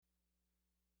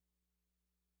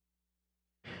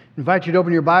I invite you to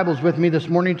open your Bibles with me this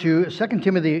morning to 2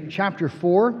 Timothy chapter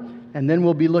 4, and then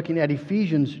we'll be looking at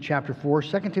Ephesians chapter 4.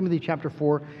 2 Timothy chapter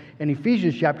 4 and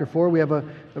Ephesians chapter 4. We have a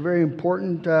very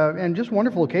important and just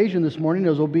wonderful occasion this morning,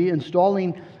 as we'll be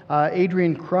installing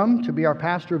Adrian Crum to be our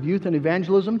pastor of youth and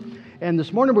evangelism. And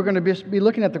this morning we're going to be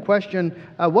looking at the question,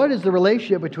 what is the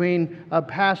relationship between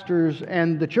pastors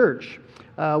and the church?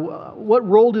 What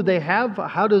role do they have?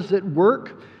 How does it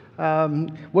work?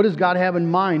 What does God have in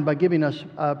mind by giving us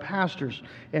pastors?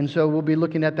 And so we'll be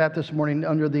looking at that this morning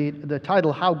under the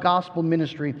title, How Gospel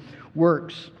Ministry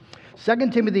Works.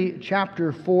 2 Timothy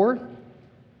chapter 4.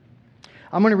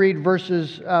 I'm going to read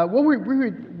verses, we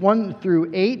read 1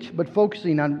 through 8, but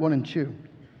focusing on 1 and 2.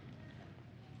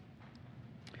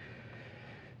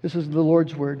 This is the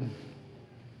Lord's word.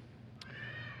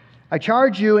 I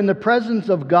charge you in the presence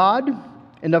of God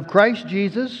and of Christ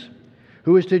Jesus,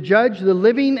 who is to judge the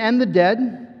living and the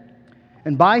dead,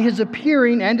 and by his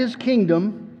appearing and his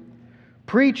kingdom,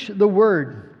 preach the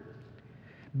word.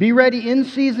 Be ready in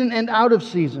season and out of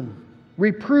season.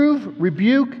 Reprove,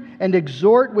 rebuke, and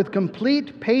exhort with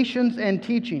complete patience and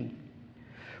teaching.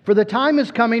 For the time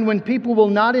is coming when people will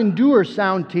not endure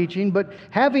sound teaching, but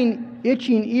having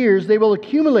itching ears, they will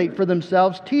accumulate for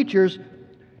themselves teachers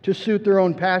to suit their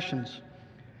own passions,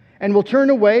 and will turn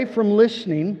away from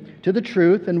listening to the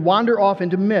truth and wander off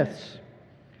into myths.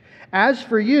 As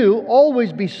for you,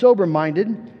 always be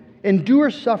sober-minded, endure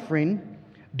suffering,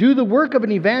 do the work of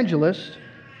an evangelist,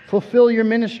 fulfill your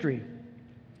ministry.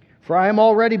 For I am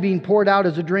already being poured out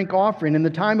as a drink offering, and the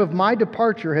time of my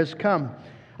departure has come.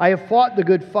 I have fought the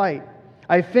good fight.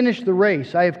 I have finished the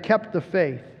race. I have kept the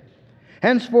faith.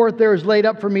 Henceforth there is laid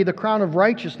up for me the crown of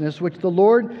righteousness, which the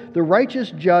Lord, the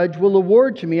righteous judge, will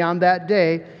award to me on that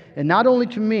day, and not only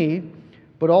to me,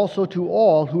 but also to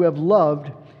all who have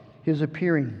loved his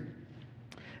appearing.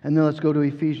 And then let's go to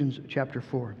Ephesians chapter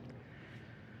 4.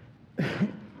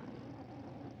 I'm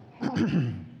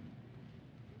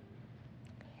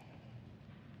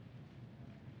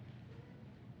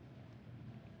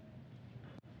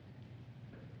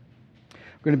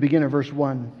going to begin at verse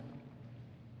 1.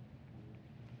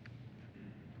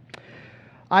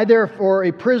 I, therefore,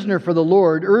 a prisoner for the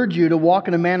Lord, urge you to walk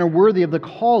in a manner worthy of the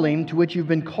calling to which you've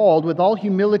been called, with all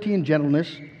humility and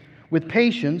gentleness, with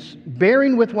patience,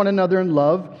 bearing with one another in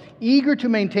love, eager to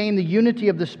maintain the unity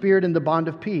of the Spirit in the bond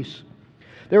of peace.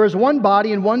 There is one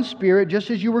body and one Spirit, just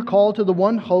as you were called to the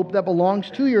one hope that belongs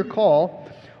to your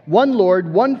call, one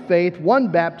Lord, one faith, one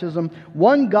baptism,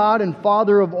 one God and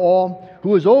Father of all,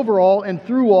 who is over all and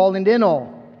through all and in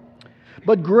all.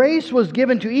 But grace was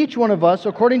given to each one of us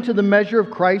according to the measure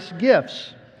of Christ's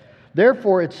gifts.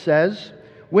 Therefore it says,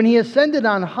 when he ascended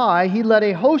on high, he led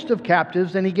a host of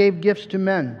captives and he gave gifts to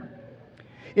men.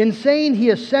 In saying he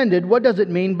ascended, what does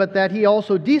it mean but that he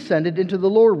also descended into the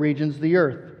lower regions of the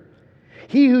earth?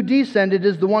 He who descended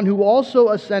is the one who also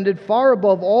ascended far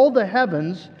above all the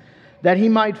heavens, that he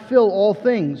might fill all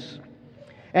things.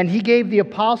 And he gave the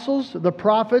apostles, the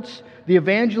prophets, the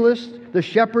evangelists, the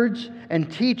shepherds,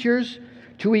 and teachers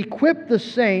to equip the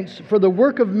saints for the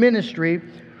work of ministry,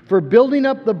 for building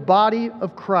up the body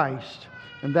of Christ.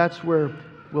 And that's where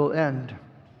we'll end.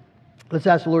 Let's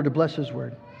ask the Lord to bless His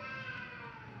word.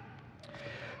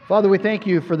 Father, we thank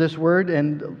you for this word,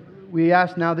 and we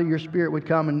ask now that your Spirit would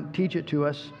come and teach it to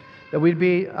us, that we'd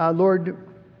be, Lord,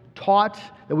 taught,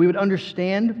 that we would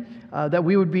understand, that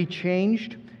we would be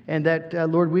changed, and that,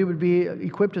 Lord, we would be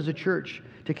equipped as a church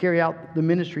to carry out the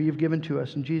ministry you've given to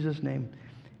us. In Jesus' name,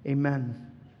 amen.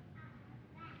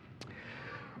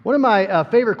 One of my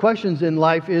favorite questions in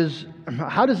life is,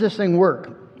 how does this thing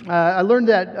work? I learned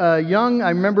that young. I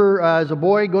remember as a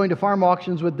boy going to farm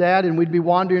auctions with Dad, and we'd be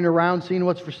wandering around seeing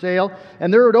what's for sale.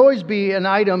 And there would always be an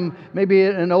item, maybe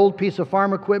an old piece of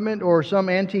farm equipment or some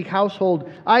antique household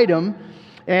item.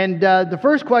 And the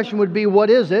first question would be,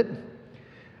 what is it?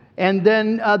 And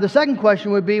then the second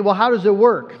question would be, well, how does it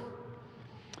work?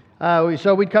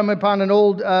 So we'd come upon an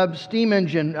old steam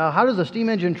engine. How does a steam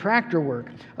engine tractor work?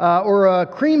 Or a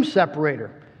cream separator.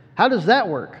 How does that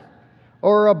work?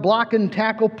 Or a block and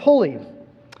tackle pulley.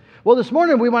 Well, this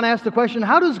morning we want to ask the question,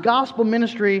 how does gospel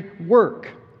ministry work?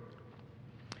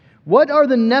 What are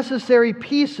the necessary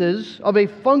pieces of a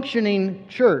functioning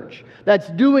church that's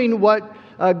doing what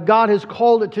God has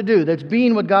called it to do, that's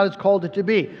being what God has called it to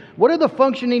be? What are the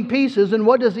functioning pieces, and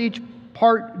what does each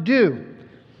part do?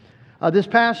 This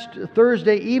past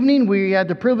Thursday evening, we had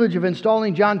the privilege of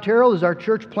installing John Terrell as our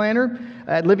church planter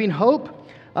at Living Hope.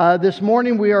 This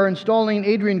morning, we are installing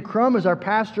Adrian Crum as our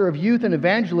pastor of youth and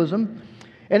evangelism.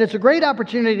 And it's a great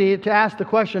opportunity to ask the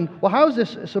question, well, how is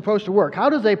this supposed to work? How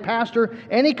does a pastor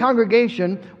and a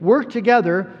congregation work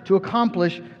together to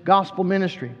accomplish gospel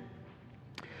ministry?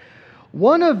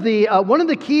 One of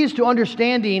the keys to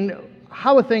understanding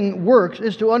how a thing works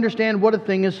is to understand what a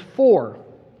thing is for.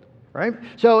 Right?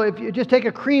 So if you just take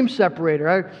a cream separator,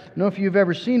 I don't know if you've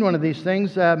ever seen one of these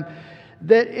things. Boys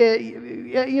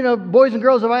and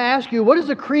girls, if I ask you, what is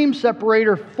a cream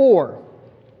separator for?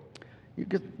 You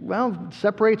get, well, it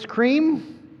separates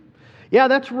cream? Yeah,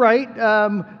 that's right.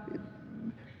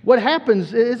 What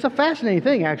happens, it's a fascinating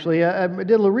thing, actually. I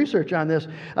did a little research on this.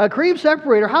 A cream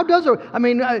separator, how does it,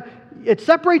 it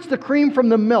separates the cream from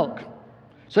the milk.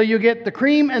 So you get the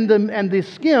cream and the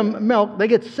skim milk, they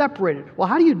get separated. Well,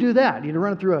 how do you do that? You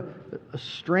run it through a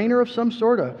strainer of some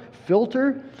sort, a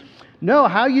filter? No,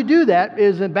 how you do that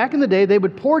is that back in the day, they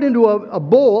would pour it into a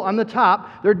bowl on the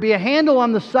top. There'd be a handle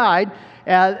on the side,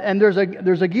 and there's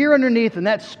a gear underneath, and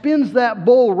that spins that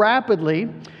bowl rapidly.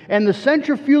 And the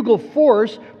centrifugal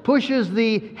force pushes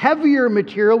the heavier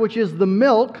material, which is the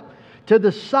milk, to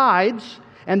the sides,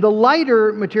 and the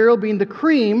lighter material, being the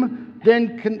cream,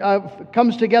 then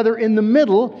comes together in the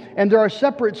middle, and there are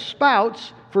separate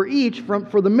spouts for each,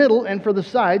 for the middle and for the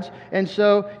sides. And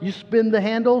so you spin the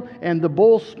handle, and the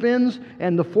bowl spins,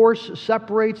 and the force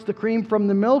separates the cream from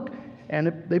the milk,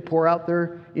 and they pour out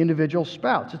their individual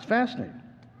spouts. It's fascinating.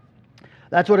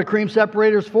 That's what a cream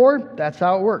separator is for. That's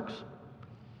how it works.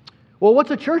 Well, what's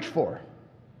a church for?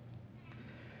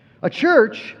 A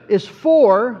church is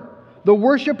for the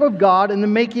worship of God and the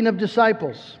making of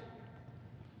disciples.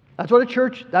 That's what a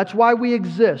church, that's why we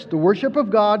exist, the worship of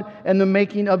God and the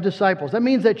making of disciples. That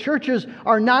means that churches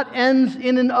are not ends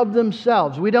in and of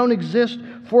themselves. We don't exist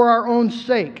for our own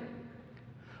sake.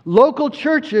 Local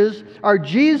churches are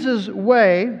Jesus'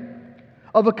 way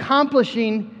of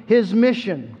accomplishing His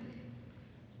mission.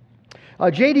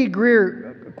 J.D.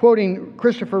 Greer, quoting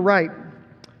Christopher Wright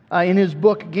in his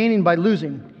book, Gaining by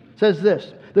Losing, says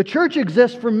this: "The church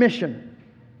exists for mission.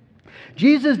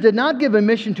 Jesus did not give a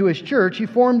mission to His church. He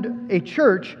formed a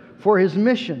church for His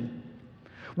mission.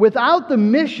 Without the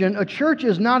mission, a church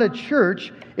is not a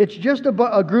church. It's just a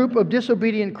group of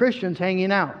disobedient Christians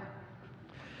hanging out.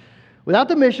 Without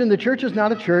the mission, the church is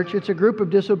not a church. It's a group of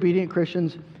disobedient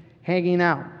Christians hanging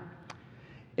out."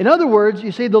 In other words,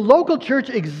 you see, the local church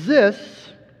exists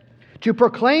to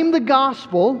proclaim the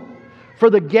gospel for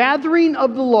the gathering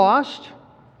of the lost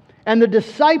and the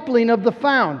discipling of the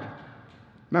found.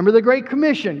 Remember the Great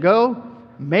Commission: go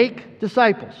make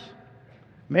disciples.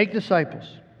 Make disciples.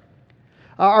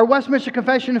 Our Westminster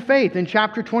Confession of Faith in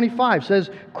chapter 25 says,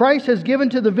 "Christ has given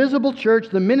to the visible church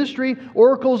the ministry,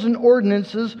 oracles, and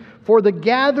ordinances for the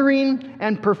gathering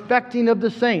and perfecting of the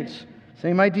saints."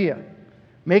 Same idea.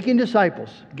 Making disciples,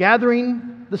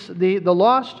 gathering the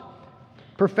lost,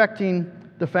 perfecting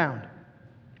the found.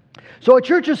 So a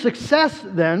church's success,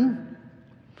 then,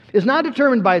 is not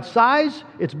determined by its size,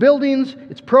 its buildings,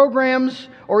 its programs,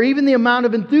 or even the amount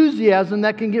of enthusiasm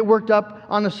that can get worked up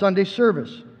on a Sunday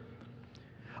service.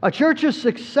 A church's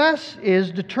success is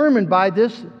determined by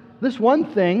this one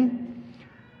thing: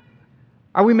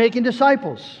 are we making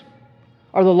disciples?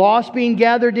 Are the lost being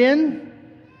gathered in?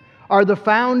 Are the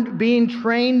found being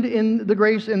trained in the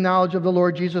grace and knowledge of the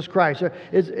Lord Jesus Christ?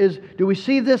 Do we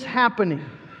see this happening?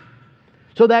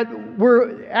 So that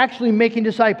we're actually making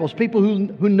disciples, people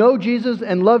who know Jesus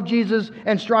and love Jesus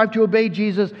and strive to obey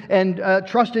Jesus and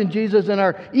trust in Jesus and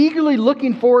are eagerly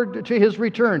looking forward to His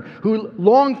return, who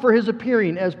long for His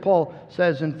appearing, as Paul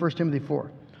says in 1 Timothy 4.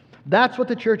 That's what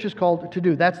the church is called to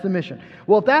do. That's the mission.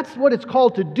 Well, if that's what it's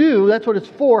called to do, that's what it's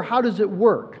for, how does it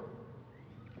work?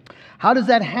 How does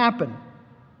that happen?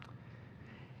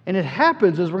 And it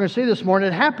happens, as we're going to see this morning,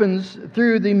 it happens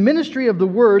through the ministry of the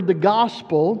Word, the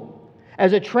gospel,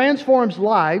 as it transforms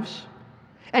lives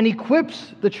and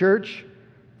equips the church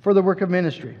for the work of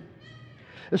ministry.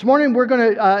 This morning, we're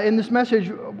going to, in this message,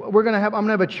 I'm going to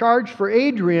have a charge for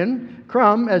Adrian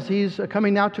Crum, as he's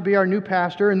coming out to be our new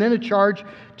pastor, and then a charge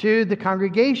to the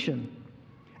congregation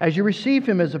as you receive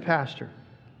him as a pastor.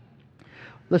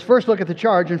 Let's first look at the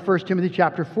charge in 1 Timothy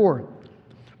chapter 4.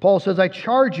 Paul says, "I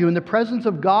charge you in the presence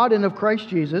of God and of Christ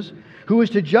Jesus, who is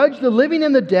to judge the living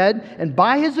and the dead, and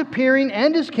by His appearing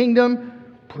and His kingdom,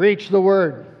 preach the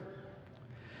word."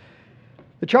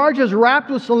 The charge is wrapped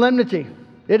with solemnity.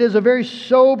 It is a very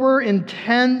sober,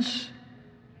 intense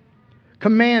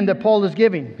command that Paul is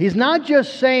giving. He's not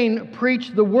just saying,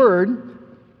 preach the word.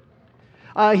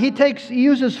 He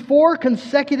uses 4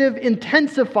 consecutive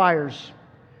intensifiers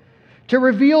to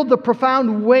reveal the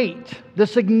profound weight, the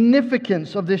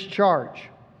significance of this charge.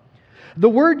 The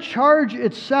word charge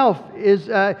itself is,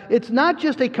 it's not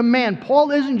just a command.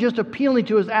 Paul isn't just appealing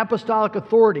to his apostolic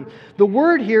authority. The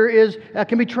word here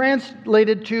can be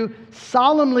translated to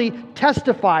solemnly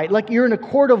testify, like you're in a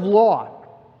court of law.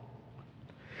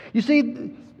 You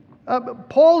see,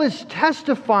 Paul is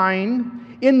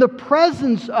testifying in the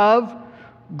presence of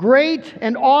great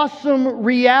and awesome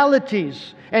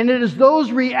realities. And it is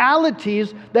those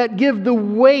realities that give the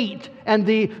weight and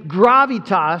the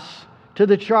gravitas to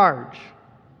the charge.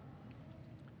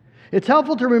 It's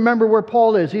helpful to remember where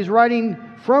Paul is. He's writing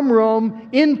from Rome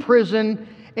in prison,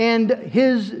 and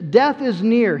his death is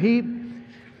near. He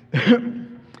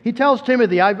tells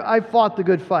Timothy, I've fought the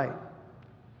good fight.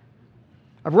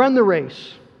 I've run the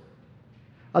race.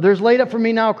 There's laid up for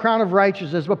me now a crown of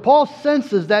righteousness. But Paul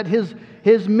senses that his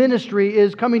ministry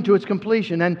is coming to its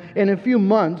completion, and in a few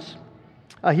months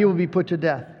he will be put to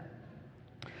death.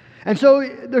 And so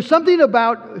there's something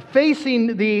about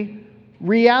facing the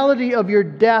reality of your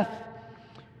death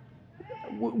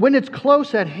when it's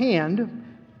close at hand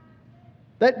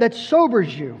that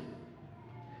sobers you,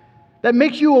 that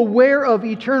makes you aware of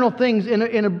eternal things in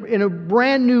a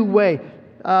brand new way.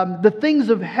 The things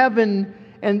of heaven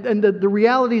and the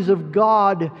realities of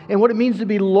God and what it means to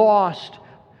be lost,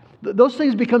 those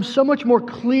things become so much more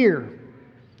clear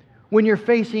when you're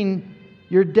facing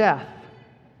your death.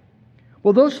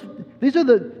 Well, these are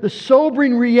the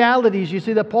sobering realities, you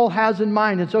see, that Paul has in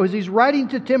mind. And so as he's writing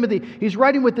to Timothy, he's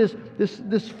writing with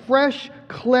this fresh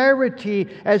clarity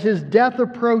as his death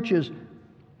approaches.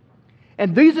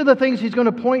 And these are the things he's going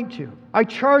to point to. I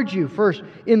charge you first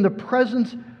in the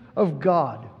presence of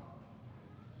God.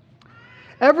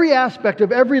 Every aspect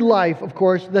of every life, of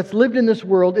course, that's lived in this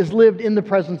world is lived in the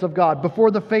presence of God, before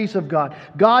the face of God.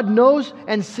 God knows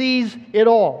and sees it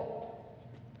all.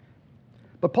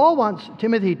 But Paul wants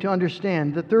Timothy to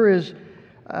understand that there is,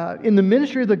 in the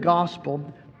ministry of the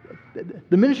gospel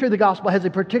has a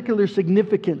particular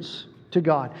significance to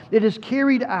God. It is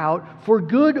carried out for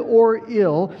good or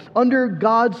ill under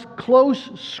God's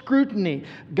close scrutiny,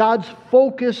 God's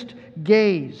focused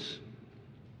gaze.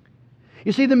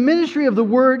 You see, the ministry of the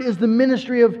Word is the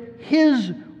ministry of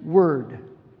His Word.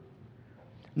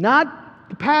 Not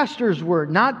the pastor's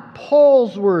word, not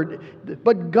Paul's word,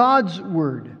 but God's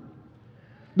Word.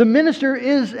 The minister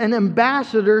is an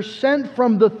ambassador sent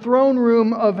from the throne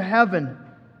room of heaven.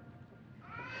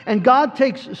 And God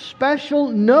takes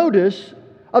special notice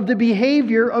of the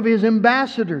behavior of His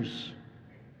ambassadors.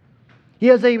 He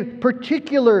has a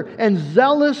particular and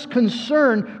zealous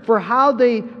concern for how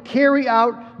they carry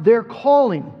out their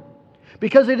calling,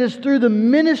 because it is through the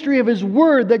ministry of His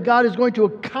Word that God is going to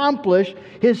accomplish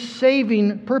His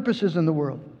saving purposes in the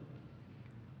world.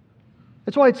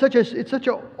 That's why it's such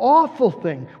an awful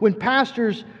thing when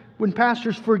pastors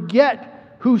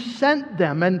forget who sent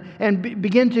them and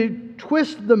begin to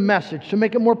twist the message to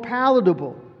make it more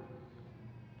palatable.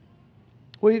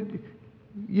 Well,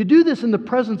 you do this in the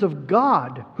presence of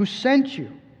God who sent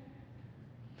you.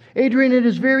 Adrian, it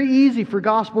is very easy for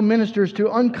gospel ministers to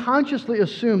unconsciously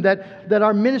assume that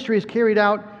our ministry is carried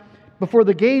out before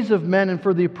the gaze of men and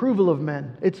for the approval of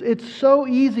men. It's so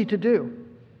easy to do.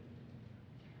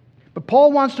 But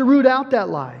Paul wants to root out that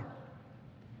lie.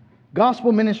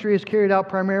 Gospel ministry is carried out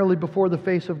primarily before the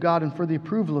face of God and for the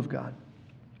approval of God.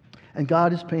 And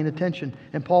God is paying attention.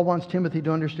 And Paul wants Timothy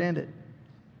to understand it.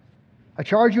 I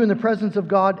charge you in the presence of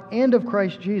God and of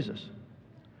Christ Jesus.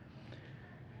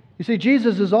 You see,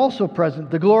 Jesus is also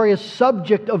present, the glorious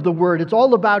subject of the Word. It's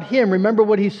all about Him. Remember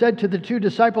what He said to the two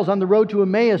disciples on the road to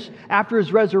Emmaus after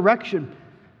His resurrection.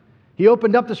 He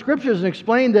opened up the Scriptures and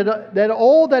explained that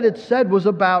all that it said was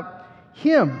about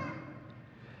Him.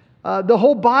 The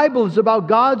whole Bible is about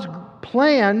God's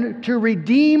plan to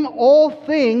redeem all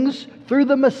things through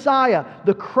the Messiah,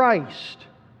 the Christ,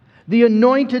 the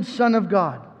anointed Son of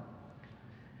God.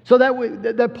 So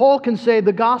that Paul can say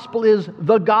the gospel is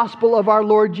the gospel of our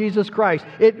Lord Jesus Christ.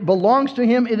 It belongs to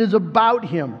Him. It is about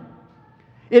Him.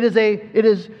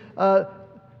 The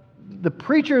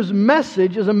preacher's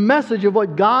message is a message of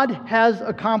what God has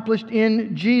accomplished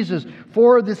in Jesus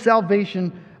for the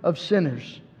salvation of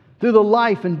sinners through the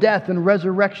life and death and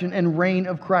resurrection and reign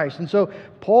of Christ. And so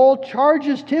Paul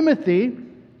charges Timothy,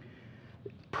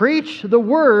 preach the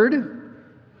Word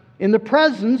in the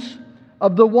presence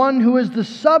of the one who is the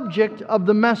subject of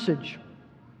the message.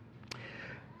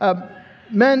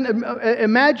 Men,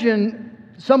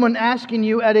 imagine someone asking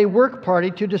you at a work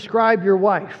party to describe your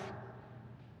wife.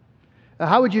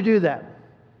 How would you do that?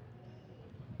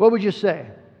 What would you say?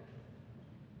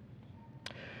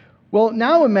 Well,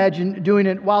 now imagine doing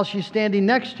it while she's standing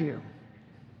next to you.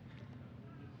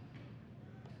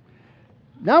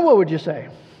 Now what would you say?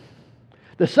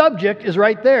 The subject is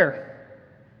right there.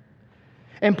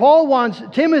 And Paul wants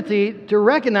Timothy to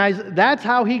recognize that's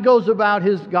how he goes about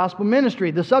his gospel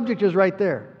ministry. The subject is right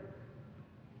there.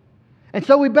 And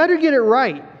so we better get it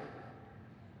right.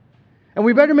 And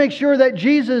we better make sure that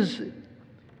Jesus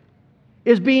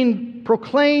is being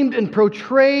proclaimed and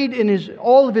portrayed in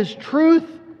all of His truth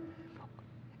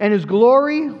and His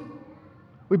glory.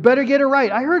 We better get it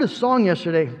right. I heard a song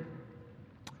yesterday.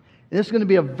 And this is going to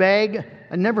be a vague,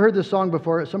 I never heard this song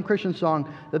before, some Christian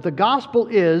song, that the gospel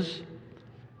is,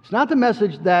 it's not the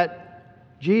message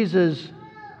that Jesus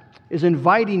is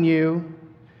inviting you.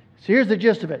 So here's the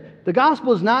gist of it. The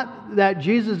gospel is not that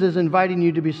Jesus is inviting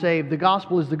you to be saved. The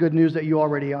gospel is the good news that you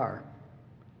already are.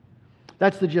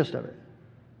 That's the gist of it.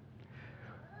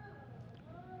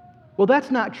 Well,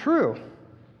 that's not true.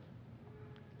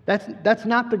 That's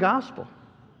not the gospel.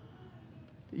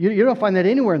 You don't find that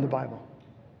anywhere in the Bible.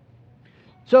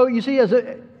 So you see, as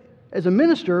a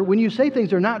minister, when you say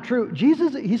things are not true,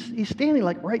 Jesus, he's standing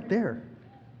like right there.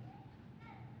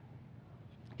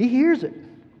 He hears it.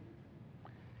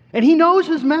 And He knows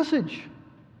His message.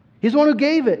 He's the one who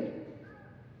gave it.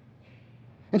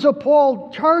 And so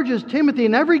Paul charges Timothy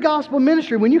in every gospel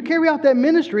ministry, when you carry out that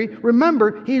ministry,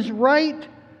 remember, He's right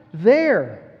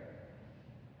there.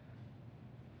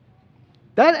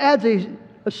 That adds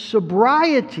a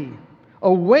sobriety,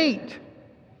 a weight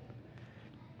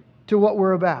to what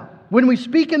we're about. When we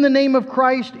speak in the name of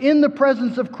Christ, in the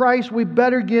presence of Christ, we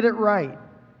better get it right.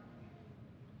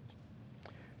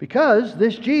 Because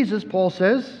this Jesus, Paul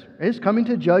says, is coming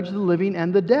to judge the living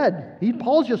and the dead.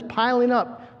 Paul's just piling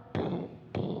up.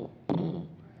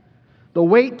 The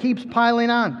weight keeps piling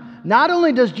on. Not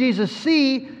only does Jesus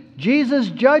see, Jesus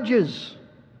judges.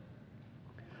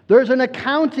 There's an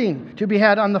accounting to be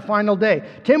had on the final day.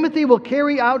 Timothy will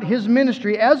carry out his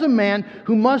ministry as a man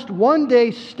who must one day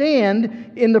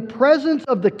stand in the presence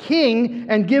of the King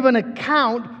and give an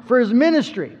account for his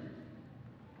ministry.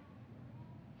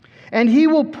 And he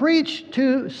will preach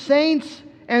to saints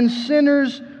and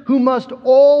sinners who must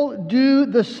all do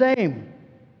the same.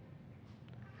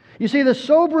 You see, the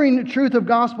sobering truth of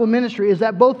gospel ministry is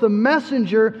that both the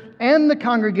messenger and the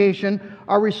congregation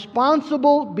are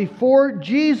responsible before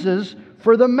Jesus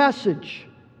for the message.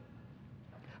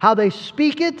 How they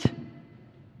speak it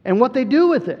and what they do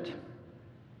with it.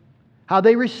 How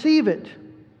they receive it.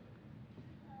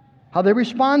 How they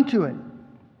respond to it.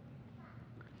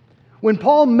 When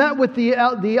Paul met with the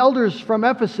elders from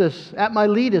Ephesus at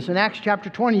Miletus in Acts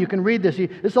chapter 20, you can read this.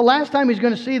 It's the last time he's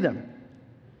going to see them.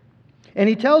 And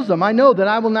he tells them, I know that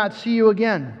I will not see you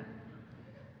again.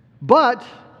 But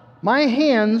my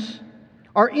hands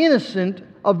are innocent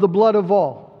of the blood of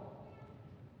all.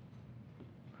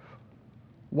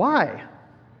 Why?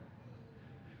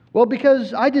 Well,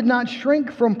 because I did not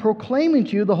shrink from proclaiming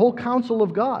to you the whole counsel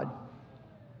of God.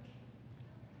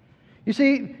 You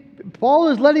see, Paul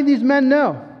is letting these men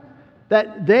know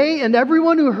that they and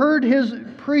everyone who heard his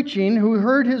preaching, who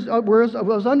heard his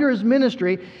was under his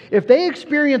ministry, if they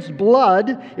experienced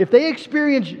blood, if they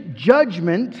experienced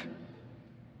judgment,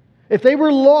 if they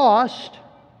were lost,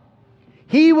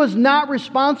 he was not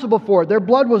responsible for it. Their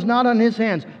blood was not on his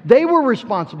hands. They were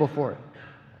responsible for it.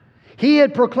 He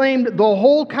had proclaimed the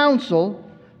whole counsel.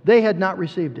 They had not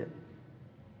received it.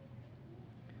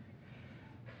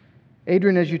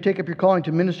 Adrian, as you take up your calling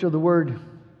to minister the word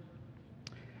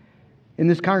in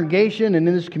this congregation and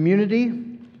in this community,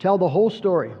 tell the whole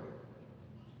story.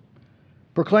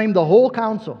 Proclaim the whole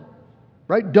counsel.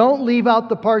 Right? Don't leave out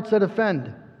the parts that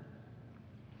offend.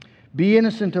 Be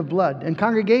innocent of blood. And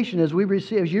congregation, as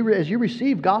you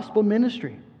receive gospel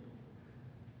ministry,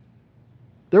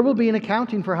 there will be an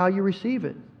accounting for how you receive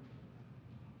it.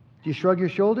 Do you shrug your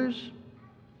shoulders?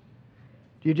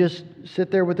 Do you just sit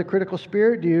there with a critical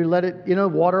spirit? Do you let it,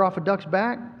 water off a duck's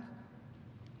back?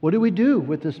 What do we do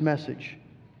with this message?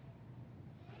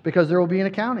 Because there will be an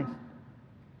accounting.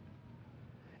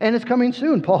 And it's coming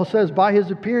soon. Paul says, by His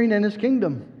appearing in His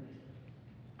kingdom.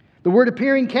 The word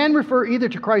appearing can refer either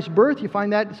to Christ's birth, you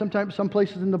find that sometimes some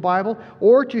places in the Bible,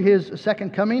 or to His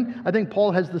second coming. I think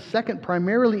Paul has the second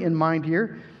primarily in mind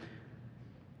here.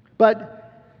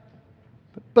 But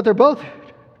they're both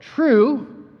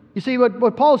true. You see,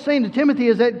 what Paul is saying to Timothy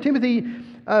is that, Timothy,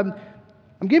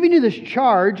 I'm giving you this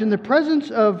charge in the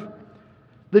presence of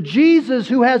the Jesus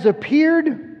who has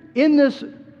appeared in this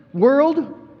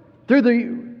world through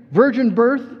the virgin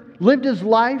birth, lived His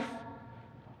life,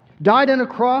 died on a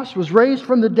cross, was raised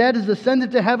from the dead, is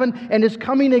ascended to heaven, and is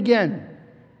coming again.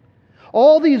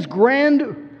 All these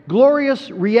grand, glorious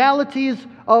realities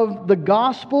of the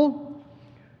gospel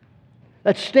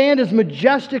that stand as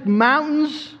majestic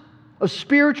mountains of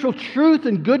spiritual truth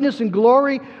and goodness and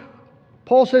glory.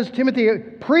 Paul says, Timothy,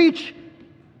 preach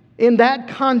in that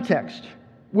context,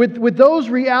 with those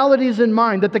realities in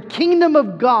mind, that the kingdom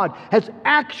of God has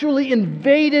actually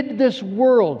invaded this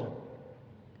world,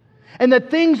 and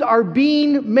that things are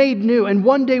being made new, and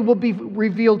one day will be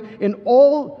revealed in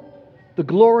all the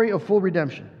glory of full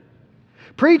redemption.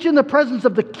 Preach in the presence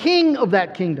of the king of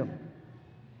that kingdom,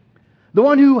 the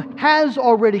one who has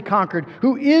already conquered,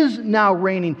 who is now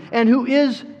reigning, and who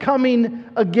is coming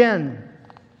again.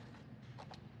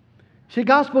 See,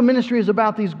 gospel ministry is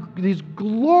about these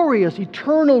glorious,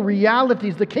 eternal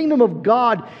realities. The kingdom of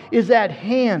God is at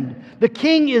hand. The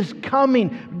king is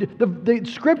coming. The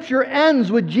scripture ends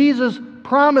with Jesus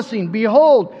promising,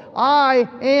 "Behold, I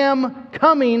am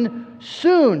coming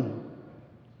soon."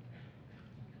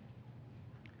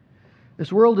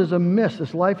 This world is a mist.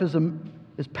 This life is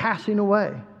passing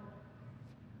away.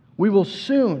 We will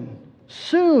soon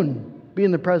be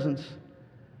in the presence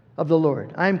of the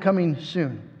Lord. I am coming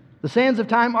soon. The sands of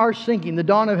time are sinking. The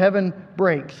dawn of heaven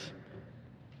breaks.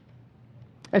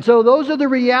 And so those are the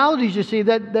realities, you see,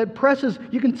 that presses.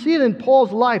 You can see it in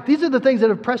Paul's life. These are the things that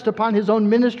have pressed upon his own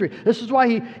ministry. This is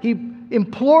why he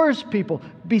implores people,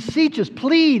 beseeches,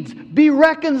 pleads, be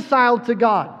reconciled to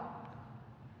God.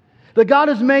 That God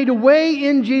has made a way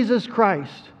in Jesus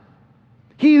Christ.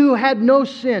 He who had no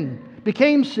sin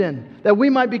became sin, that we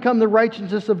might become the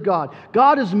righteousness of God.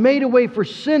 God has made a way for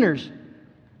sinners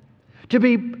to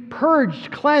be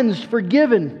purged, cleansed,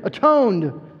 forgiven,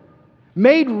 atoned,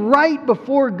 made right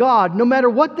before God, no matter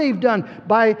what they've done,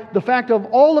 by the fact of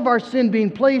all of our sin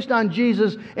being placed on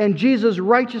Jesus and Jesus'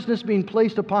 righteousness being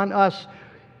placed upon us.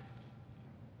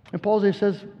 And Paul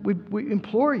says, we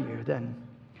implore you then,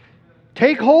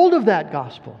 take hold of that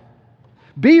gospel.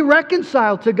 Be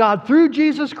reconciled to God through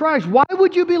Jesus Christ. Why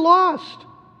would you be lost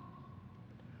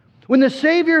when the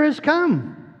Savior has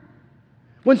come?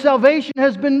 When salvation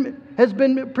has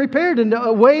been prepared and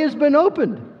a way has been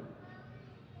opened.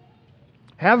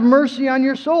 Have mercy on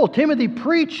your soul. Timothy,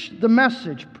 preach the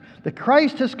message. The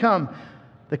Christ has come.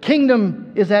 The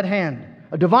kingdom is at hand.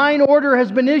 A divine order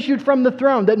has been issued from the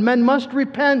throne that men must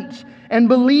repent and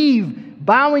believe,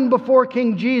 bowing before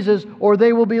King Jesus, or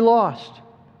they will be lost.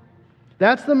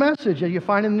 That's the message that you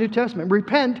find in the New Testament.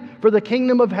 Repent, for the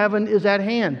kingdom of heaven is at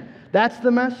hand. That's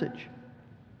the message.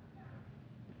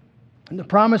 And the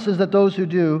promise is that those who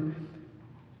do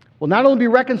will not only be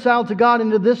reconciled to God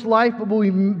into this life, but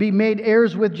will be made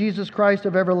heirs with Jesus Christ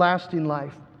of everlasting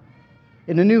life,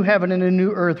 in a new heaven and a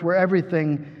new earth where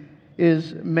everything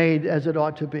is made as it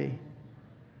ought to be.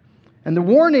 And the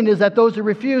warning is that those who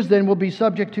refuse then will be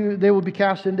they will be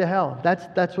cast into hell.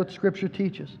 That's what Scripture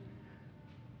teaches.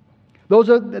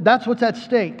 That's what's at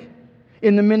stake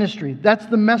in the ministry. That's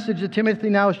the message that Timothy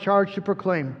now is charged to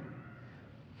proclaim.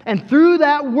 And through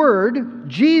that word,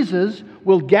 Jesus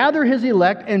will gather his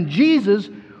elect, and Jesus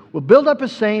will build up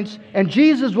his saints, and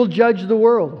Jesus will judge the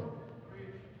world.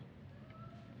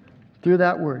 Through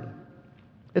that word.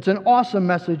 It's an awesome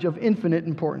message of infinite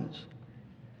importance.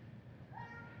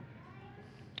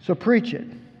 So preach it.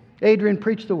 Adrian,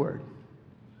 preach the word.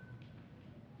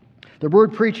 The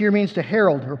word preach here means to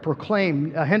herald or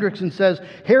proclaim. Hendrickson says,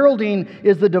 heralding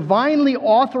is the divinely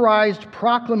authorized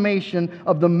proclamation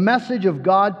of the message of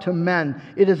God to men.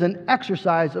 It is an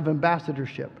exercise of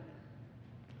ambassadorship.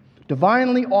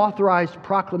 Divinely authorized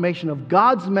proclamation of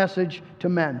God's message to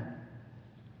men.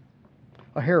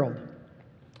 A herald.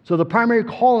 So the primary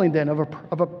calling then of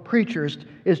a preacher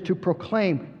is to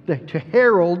proclaim, to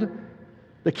herald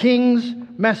the king's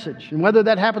message. And whether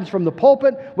that happens from the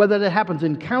pulpit, whether that happens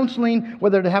in counseling,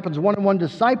 whether it happens one-on-one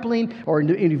discipling or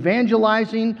in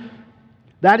evangelizing,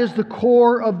 that is the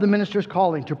core of the minister's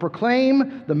calling, to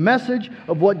proclaim the message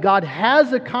of what God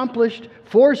has accomplished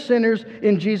for sinners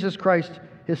in Jesus Christ,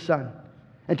 his Son,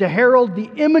 and to herald the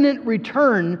imminent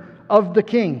return of the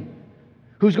King,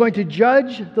 who's going to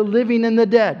judge the living and the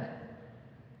dead.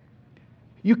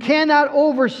 You cannot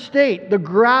overstate the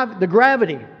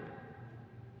gravity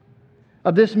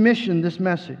of this mission, this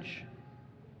message.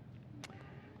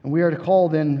 And we are to call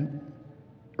then,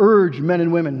 urge men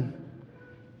and women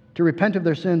to repent of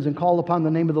their sins and call upon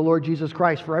the name of the Lord Jesus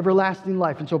Christ for everlasting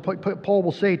life. And so Paul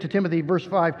will say to Timothy, verse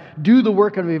 5, do the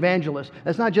work of an evangelist.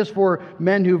 That's not just for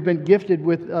men who've been gifted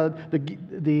with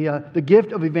the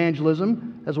gift of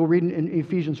evangelism, as we'll read in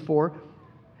Ephesians 4.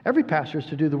 Every pastor is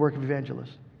to do the work of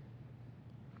evangelist.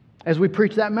 As we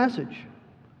preach that message.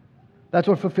 That's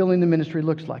what fulfilling the ministry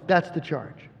looks like. That's the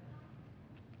charge.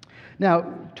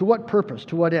 Now, to what purpose?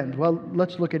 To what end? Well,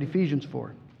 let's look at Ephesians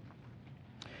 4.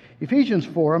 Ephesians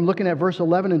 4, I'm looking at verse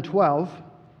 11 and 12.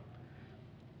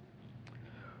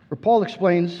 where Paul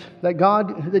explains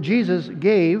that Jesus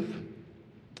gave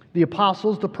the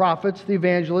apostles, the prophets, the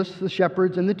evangelists, the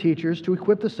shepherds, and the teachers to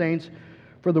equip the saints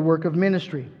for the work of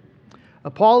ministry.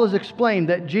 Paul has explained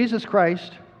that Jesus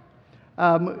Christ,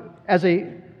 as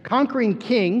a conquering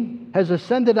king, has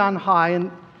ascended on high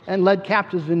and led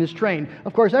captives in his train.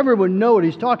 Of course, everyone would know what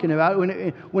he's talking about.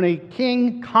 When a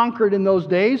king conquered in those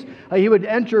days, he would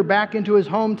enter back into his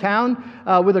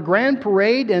hometown with a grand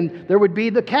parade, and there would be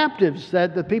the captives,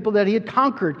 the people that he had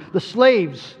conquered, the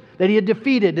slaves that he had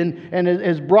defeated and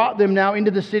has brought them now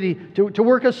into the city to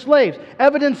work as slaves,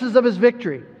 evidences of his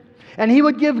victory. And he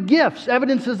would give gifts,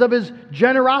 evidences of his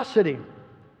generosity.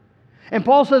 And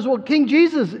Paul says, well, King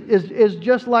Jesus is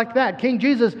just like that. King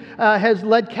Jesus has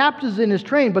led captives in his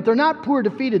train, but they're not poor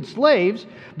defeated slaves.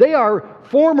 They are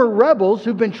former rebels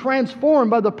who've been transformed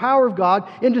by the power of God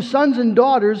into sons and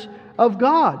daughters of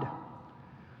God.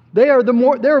 They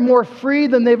are more free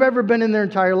than they've ever been in their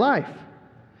entire life.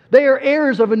 They are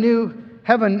heirs of a new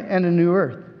heaven and a new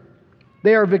earth.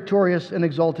 They are victorious and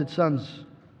exalted sons.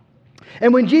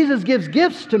 And when Jesus gives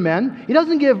gifts to men, he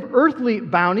doesn't give earthly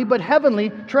bounty, but heavenly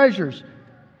treasures.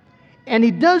 And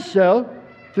he does so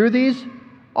through these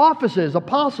offices: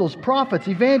 apostles, prophets,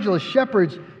 evangelists,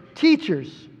 shepherds,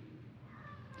 teachers.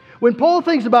 When Paul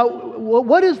thinks about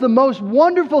what is the most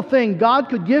wonderful thing God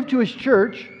could give to his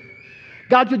church,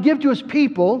 God could give to his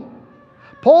people,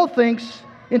 Paul thinks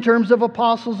in terms of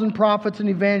apostles and prophets and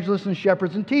evangelists and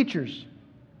shepherds and teachers.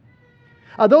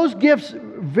 Those gifts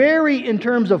vary in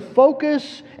terms of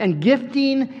focus and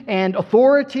gifting and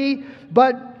authority,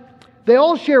 but they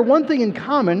all share one thing in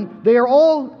common. They are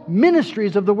all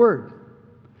ministries of the Word.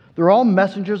 They're all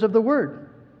messengers of the Word.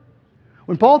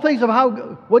 When Paul thinks of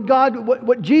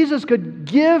what Jesus could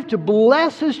give to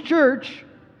bless his church,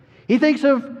 he thinks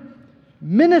of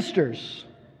ministers.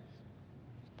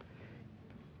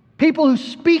 People who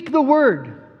speak the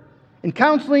Word. In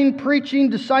counseling, preaching,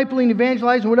 discipling,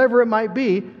 evangelizing, whatever it might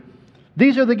be,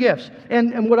 these are the gifts.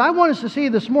 And what I want us to see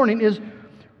this morning is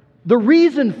the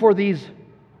reason for these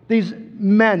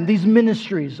men, these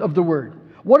ministries of the Word.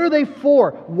 What are they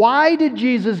for? Why did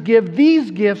Jesus give these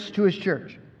gifts to his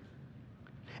church?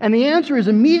 And the answer is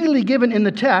immediately given in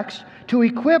the text: to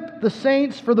equip the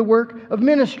saints for the work of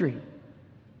ministry.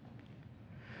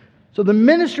 So the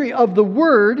ministry of the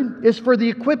Word is for the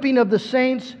equipping of the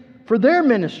saints for their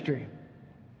ministry.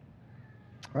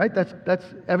 Right? That's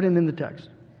evident in the text.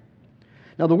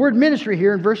 Now the word ministry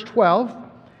here in verse 12,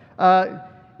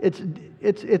 it's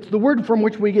the word from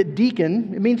which we get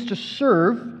deacon. It means to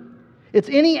serve. It's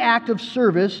any act of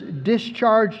service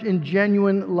discharged in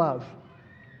genuine love.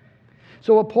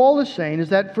 So what Paul is saying is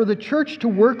that for the church to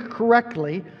work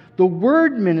correctly, the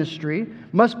word ministry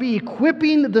must be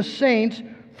equipping the saints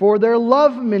for their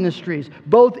love ministries,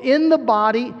 both in the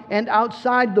body and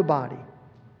outside the body.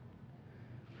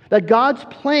 That God's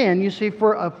plan, you see,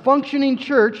 for a functioning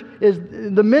church is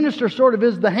the minister sort of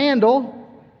is the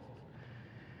handle,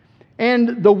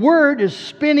 and the Word is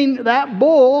spinning that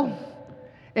bowl,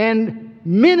 and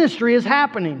ministry is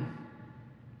happening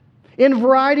in a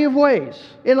variety of ways,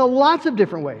 in lots of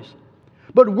different ways.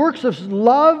 But works of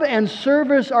love and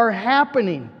service are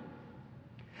happening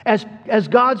as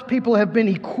God's people have been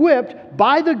equipped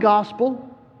by the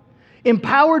gospel,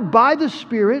 empowered by the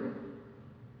Spirit,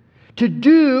 to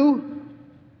do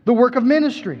the work of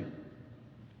ministry.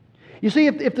 You see,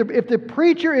 if the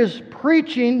preacher is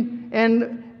preaching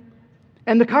and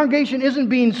the congregation isn't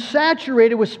being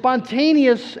saturated with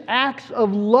spontaneous acts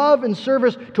of love and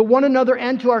service to one another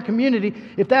and to our community,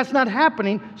 if that's not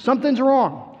happening, something's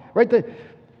wrong. Right?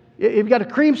 If you've got a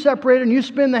cream separator and you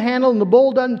spin the handle and the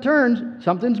bowl doesn't turn,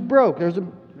 something's broke. There's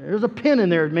a pin in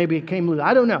there, maybe it came loose.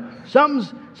 I don't know.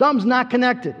 Something's not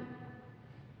connected.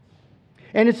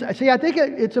 And I think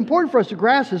it's important for us to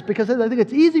grasp this, because I think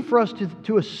it's easy for us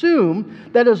to assume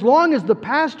that as long as the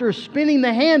pastor is spinning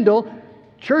the handle,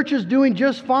 church is doing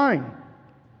just fine.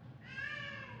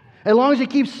 As long as he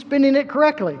keeps spinning it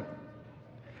correctly.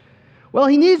 Well,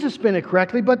 he needs to spin it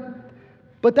correctly,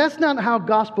 but that's not how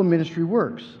gospel ministry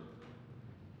works.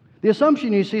 The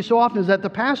assumption you see so often is that the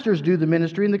pastors do the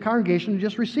ministry and the congregation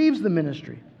just receives the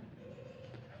ministry.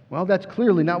 Well, that's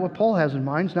clearly not what Paul has in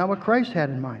mind. It's not what Christ had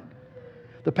in mind.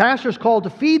 The pastor is called to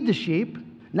feed the sheep,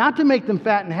 not to make them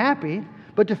fat and happy,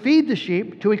 but to feed the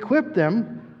sheep, to equip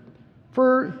them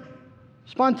for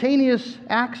spontaneous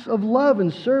acts of love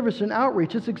and service and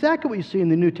outreach. It's exactly what you see in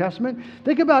the New Testament.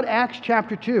 Think about Acts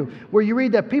chapter 2, where you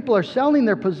read that people are selling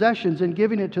their possessions and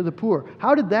giving it to the poor.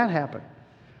 How did that happen?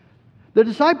 The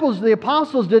disciples, the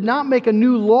apostles, did not make a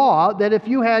new law that if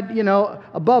you had,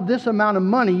 above this amount of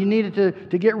money, you needed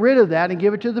to get rid of that and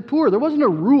give it to the poor. There wasn't a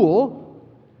rule.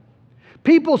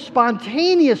 People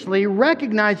spontaneously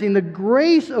recognizing the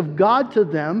grace of God to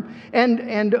them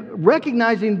and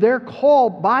recognizing their call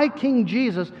by King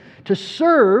Jesus to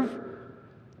serve.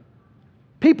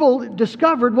 People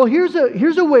discovered, well, here's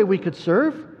a way we could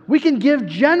serve. We can give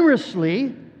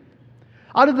generously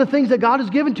out of the things that God has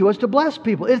given to us to bless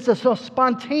people. It's a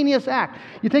spontaneous act.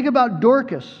 You think about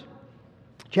Dorcas,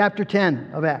 chapter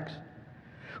 10 of Acts.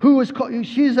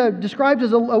 She's described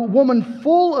as a woman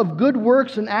full of good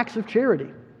works and acts of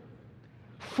charity.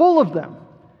 Full of them.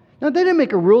 Now, they didn't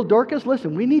make a rule. Dorcas,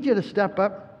 listen, we need you to step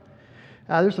up.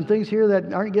 There's some things here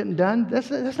that aren't getting done.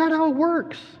 That's not how it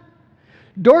works.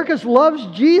 Dorcas loves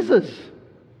Jesus.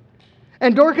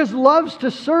 And Dorcas loves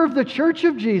to serve the church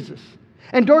of Jesus.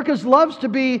 And Dorcas loves to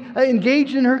be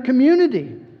engaged in her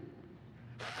community.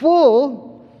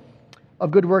 Full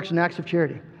of good works and acts of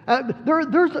charity.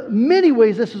 There's many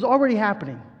ways this is already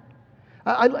happening.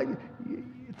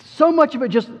 So much of it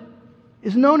just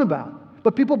is known about.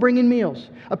 But people bringing meals,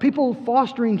 people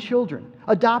fostering children,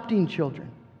 adopting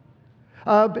children,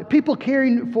 people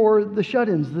caring for the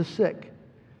shut-ins, the sick.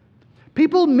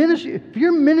 People ministry. If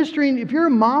you're a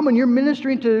mom and you're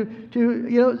ministering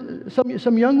to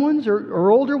some young ones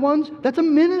or older ones, that's a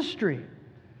ministry.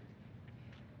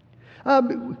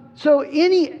 So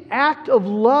any act of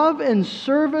love and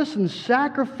service and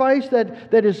sacrifice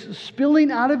that is spilling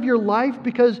out of your life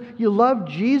because you love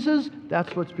Jesus,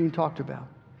 that's what's being talked about.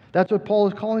 That's what Paul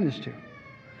is calling us to.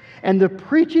 And the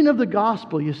preaching of the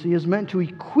gospel, you see, is meant to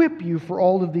equip you for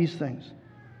all of these things.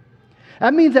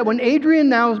 That means that when Adrian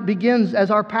now begins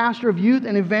as our pastor of youth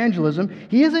and evangelism,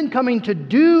 he isn't coming to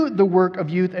do the work of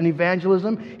youth and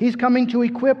evangelism. He's coming to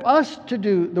equip us to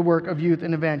do the work of youth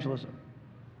and evangelism.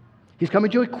 He's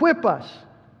coming to equip us.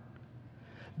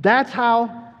 That's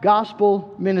how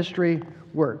gospel ministry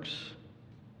works.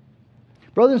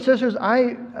 Brothers and sisters,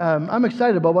 I'm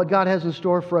excited about what God has in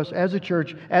store for us as a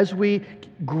church as we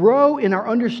grow in our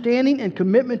understanding and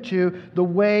commitment to the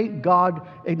way God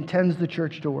intends the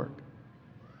church to work.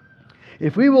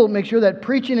 If we will make sure that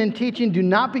preaching and teaching do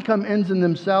not become ends in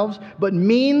themselves, but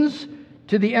means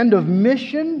to the end of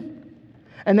mission,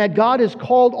 and that God has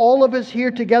called all of us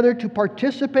here together to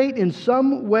participate in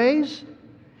some ways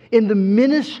in the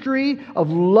ministry of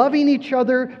loving each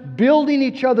other, building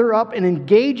each other up, and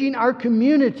engaging our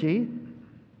community,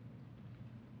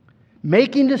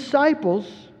 making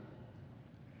disciples,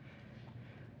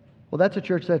 well, that's a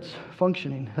church that's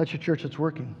functioning. That's a church that's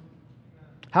working.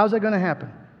 How's that going to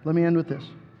happen? Let me end with this.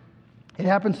 It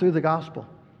happens through the gospel.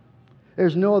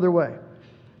 There's no other way.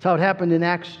 It's how it happened in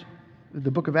Acts,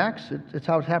 the book of Acts. It's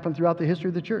how it's happened throughout the history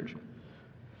of the church.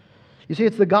 You see,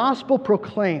 it's the gospel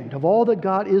proclaimed of all that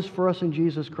God is for us in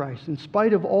Jesus Christ, in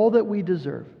spite of all that we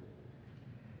deserve.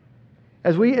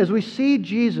 As we see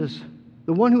Jesus,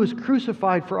 the one who was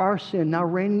crucified for our sin, now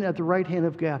reigning at the right hand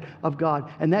of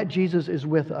God, and that Jesus is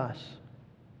with us.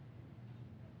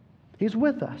 He's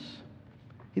with us.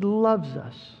 He loves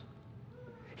us.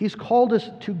 He's called us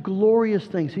to glorious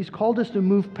things. He's called us to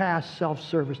move past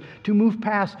self-service, to move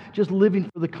past just living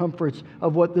for the comforts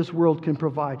of what this world can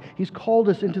provide. He's called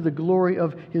us into the glory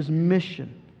of His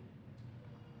mission.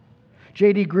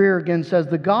 J.D. Greear again says,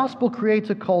 the gospel creates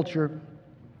a culture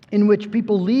in which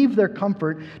people leave their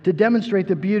comfort to demonstrate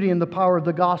the beauty and the power of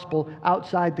the gospel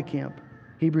outside the camp.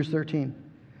 Hebrews 13.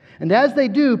 And as they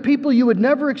do, people you would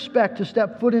never expect to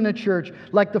step foot in a church,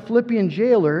 like the Philippian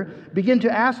jailer, begin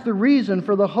to ask the reason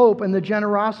for the hope and the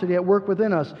generosity at work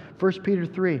within us. 1 Peter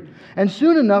 3. And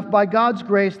soon enough, by God's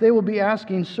grace, they will be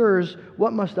asking, sirs,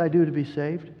 what must I do to be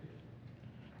saved?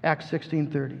 Acts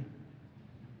 16:30.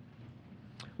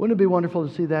 Wouldn't it be wonderful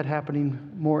to see that happening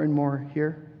more and more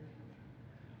here?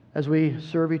 As we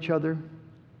serve each other,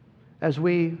 as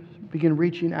we begin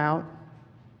reaching out,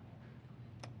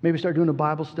 maybe start doing a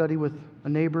Bible study with a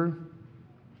neighbor.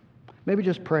 Maybe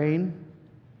just praying.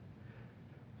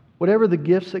 Whatever the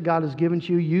gifts that God has given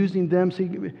to you, using them. See,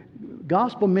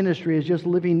 gospel ministry is just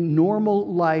living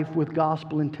normal life with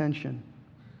gospel intention.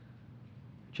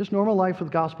 Just normal life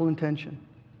with gospel intention.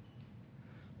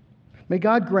 May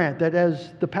God grant that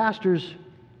as the pastors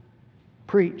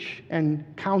preach and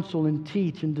counsel and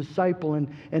teach and disciple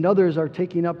and others are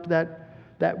taking up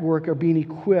that work, are being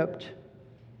equipped,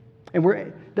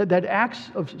 and that acts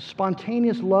of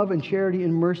spontaneous love and charity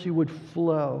and mercy would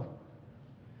flow.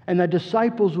 And that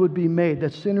disciples would be made,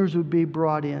 that sinners would be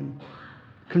brought in.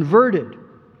 Converted.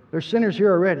 There's sinners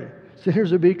here already.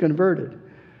 Sinners would be converted.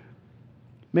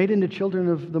 Made into children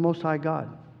of the Most High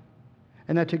God.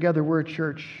 And that together we're a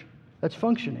church that's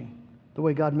functioning the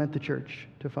way God meant the church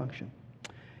to function.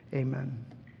 Amen.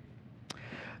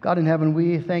 God in heaven,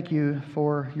 we thank you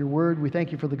for your word. We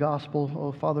thank you for the gospel.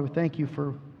 Oh, Father, we thank you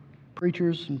for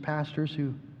preachers and pastors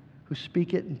who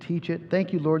speak it and teach it.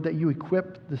 Thank you, Lord, that you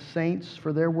equip the saints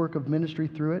for their work of ministry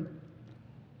through it.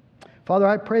 Father,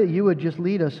 I pray that you would just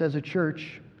lead us as a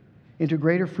church into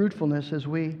greater fruitfulness as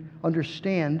we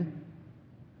understand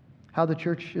how the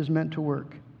church is meant to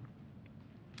work.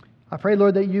 I pray,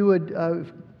 Lord, that you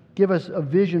would give us a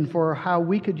vision for how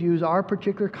we could use our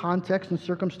particular context and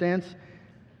circumstance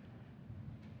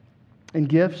and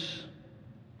gifts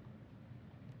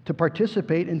to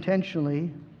participate intentionally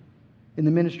in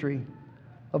the ministry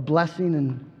of blessing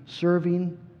and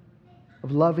serving,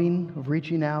 of loving, of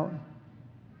reaching out.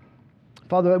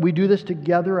 Father, we do this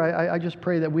together. I just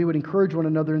pray that we would encourage one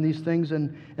another in these things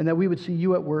and that we would see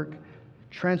you at work,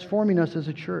 transforming us as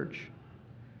a church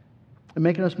and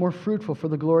making us more fruitful for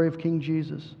the glory of King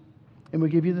Jesus. And we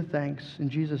give you the thanks. In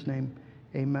Jesus' name,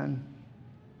 amen.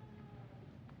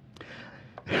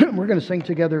 We're going to sing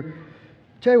together.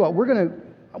 Tell you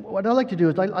what I'd like to do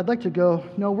is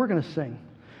we're going to sing.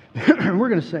 We're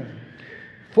going to sing.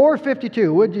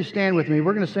 452, would you stand with me?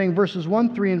 We're going to sing verses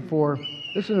 1, 3, and 4.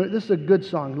 This is a good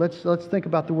song. Let's think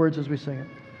about the words as we sing it.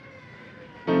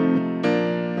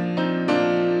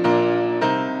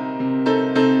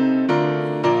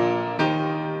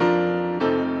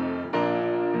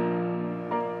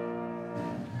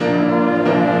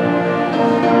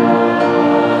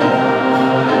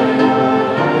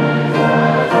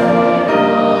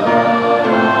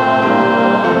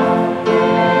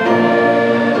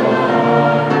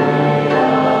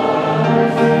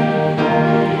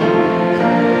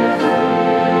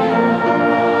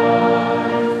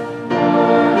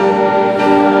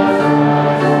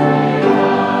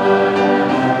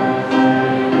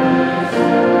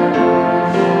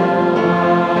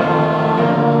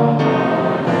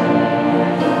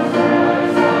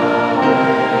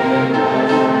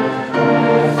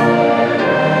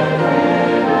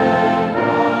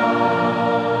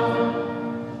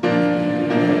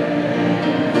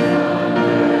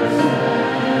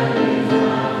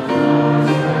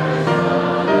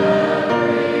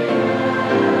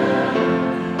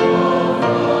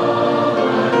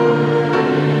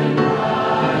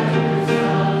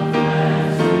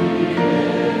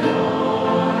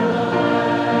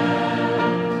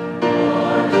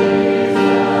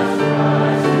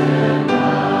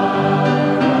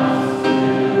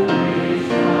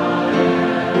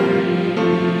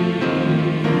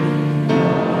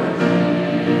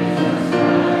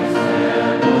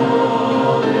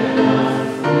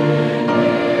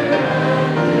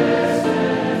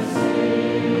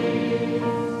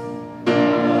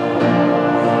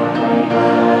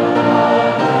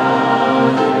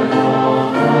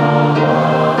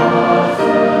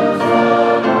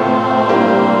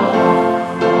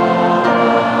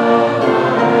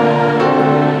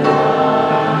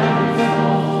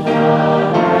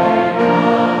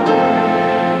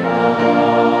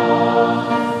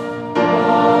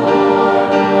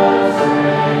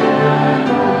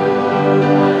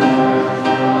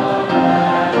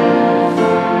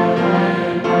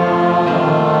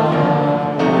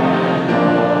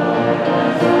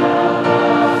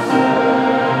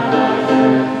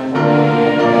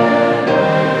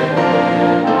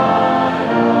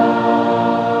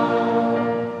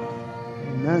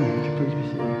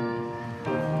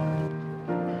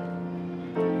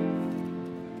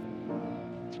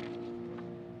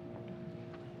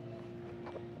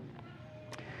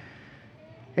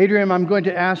 Adrian, I'm going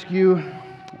to ask you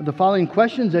the following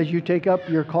questions as you take up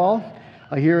your call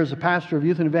here as a pastor of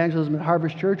youth and evangelism at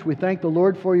Harvest Church. We thank the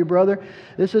Lord for you, brother.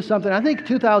 This is something, I think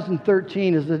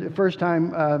 2013 is the first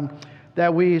time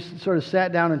that we sort of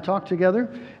sat down and talked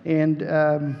together, and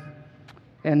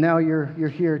now you're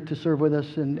here to serve with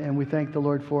us, and we thank the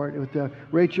Lord for it. With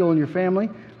Rachel and your family,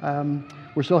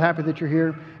 we're so happy that you're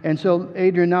here. And so,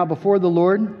 Adrian, now before the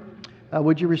Lord,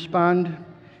 would you respond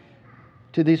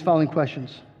to these following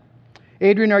questions?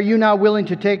 Adrian, are you now willing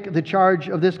to take the charge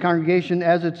of this congregation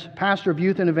as its pastor of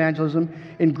youth and evangelism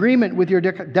in agreement with your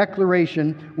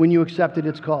declaration when you accepted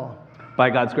its call?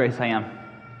 By God's grace, I am.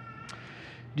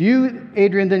 Do you,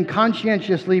 Adrian, then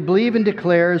conscientiously believe and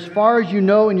declare, as far as you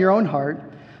know in your own heart,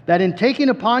 that in taking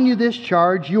upon you this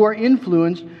charge, you are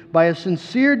influenced by a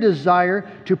sincere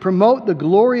desire to promote the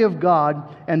glory of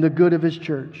God and the good of His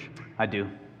church? I do.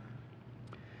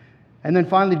 And then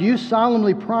finally, do you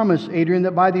solemnly promise, Adrian,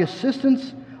 that by the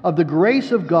assistance of the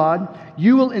grace of God,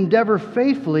 you will endeavor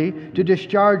faithfully to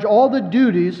discharge all the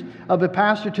duties of a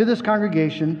pastor to this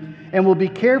congregation and will be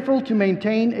careful to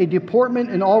maintain a deportment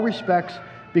in all respects,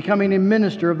 becoming a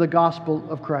minister of the gospel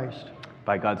of Christ?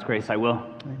 By God's grace, I will.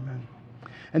 Amen.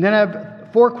 And then I have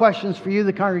 4 questions for you,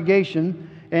 the congregation,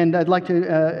 and I'd like to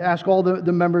ask all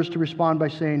the members to respond by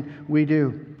saying, "We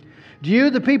do." Do you,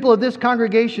 the people of this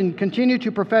congregation, continue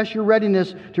to profess your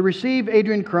readiness to receive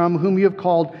Adrian Crum, whom you have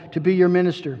called to be your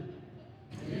minister?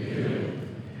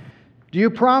 Do you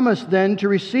promise then to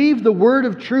receive the word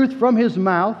of truth from his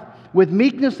mouth with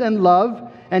meekness and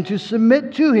love, and to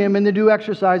submit to him in the due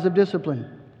exercise of discipline?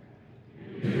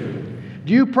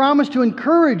 Do you promise to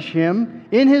encourage him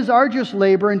in his arduous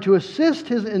labor and to assist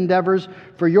his endeavors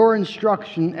for your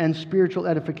instruction and spiritual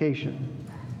edification?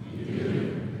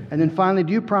 And then finally,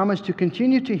 do you promise to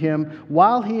continue to him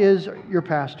while he is your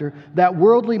pastor that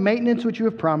worldly maintenance which you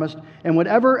have promised, and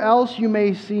whatever else you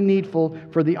may see needful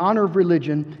for the honor of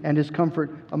religion and his comfort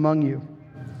among you?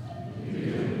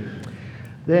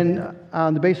 Then,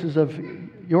 on the basis of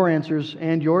your answers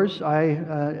and yours, I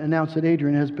announce that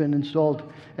Adrian has been installed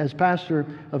as pastor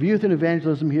of youth and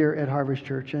evangelism here at Harvest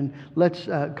Church. And let's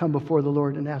come before the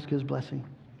Lord and ask his blessing.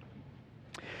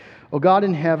 Oh God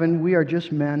in heaven, we are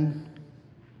just men.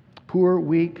 Poor,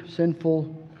 weak,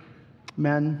 sinful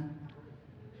men.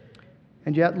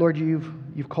 And yet, Lord,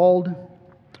 you've called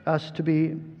us to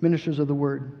be ministers of the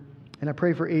Word. And I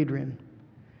pray for Adrian.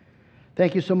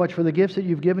 Thank you so much for the gifts that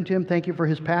you've given to him. Thank you for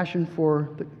his passion for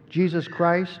Jesus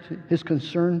Christ, his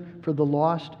concern for the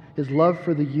lost, his love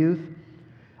for the youth.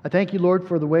 I thank you, Lord,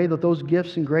 for the way that those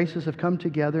gifts and graces have come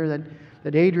together,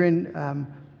 that Adrian,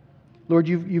 Lord,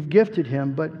 you've gifted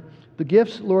him, but the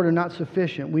gifts, Lord, are not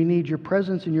sufficient. We need your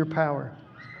presence and your power.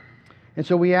 And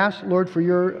so we ask, Lord, for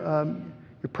your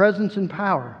presence and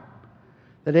power.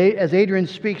 That as Adrian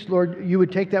speaks, Lord, you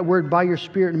would take that word by your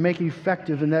Spirit and make it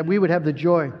effective, and that we would have the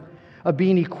joy of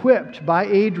being equipped by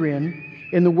Adrian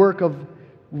in the work of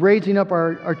raising up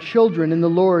our children in the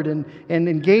Lord and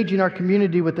engaging our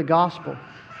community with the gospel.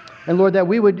 And Lord, that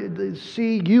we would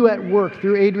see you at work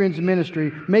through Adrian's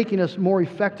ministry, making us more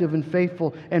effective and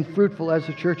faithful and fruitful as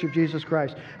the Church of Jesus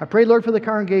Christ. I pray, Lord, for the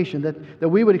congregation, that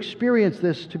we would experience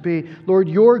this to be, Lord,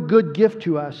 your good gift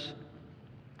to us.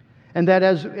 And that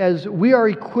as we are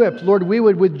equipped, Lord, we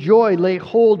would with joy lay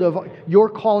hold of your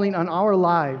calling on our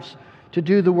lives to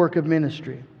do the work of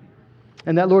ministry.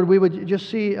 And that, Lord, we would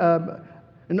just see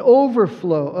an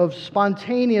overflow of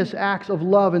spontaneous acts of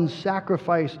love and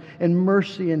sacrifice and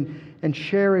mercy and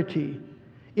charity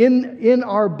in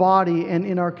our body and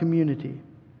in our community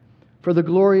for the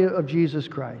glory of Jesus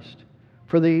Christ,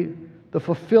 for the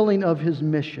fulfilling of his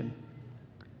mission,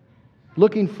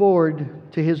 looking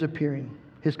forward to his appearing,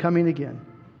 his coming again.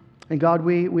 And God,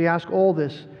 we ask all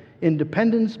this in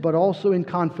dependence, but also in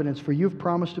confidence, for you've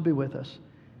promised to be with us.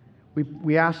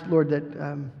 We ask, Lord,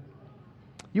 that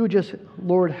you would just,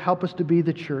 Lord, help us to be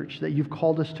the church that you've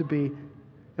called us to be.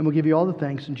 And we'll give you all the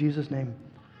thanks in Jesus' name.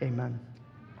 Amen.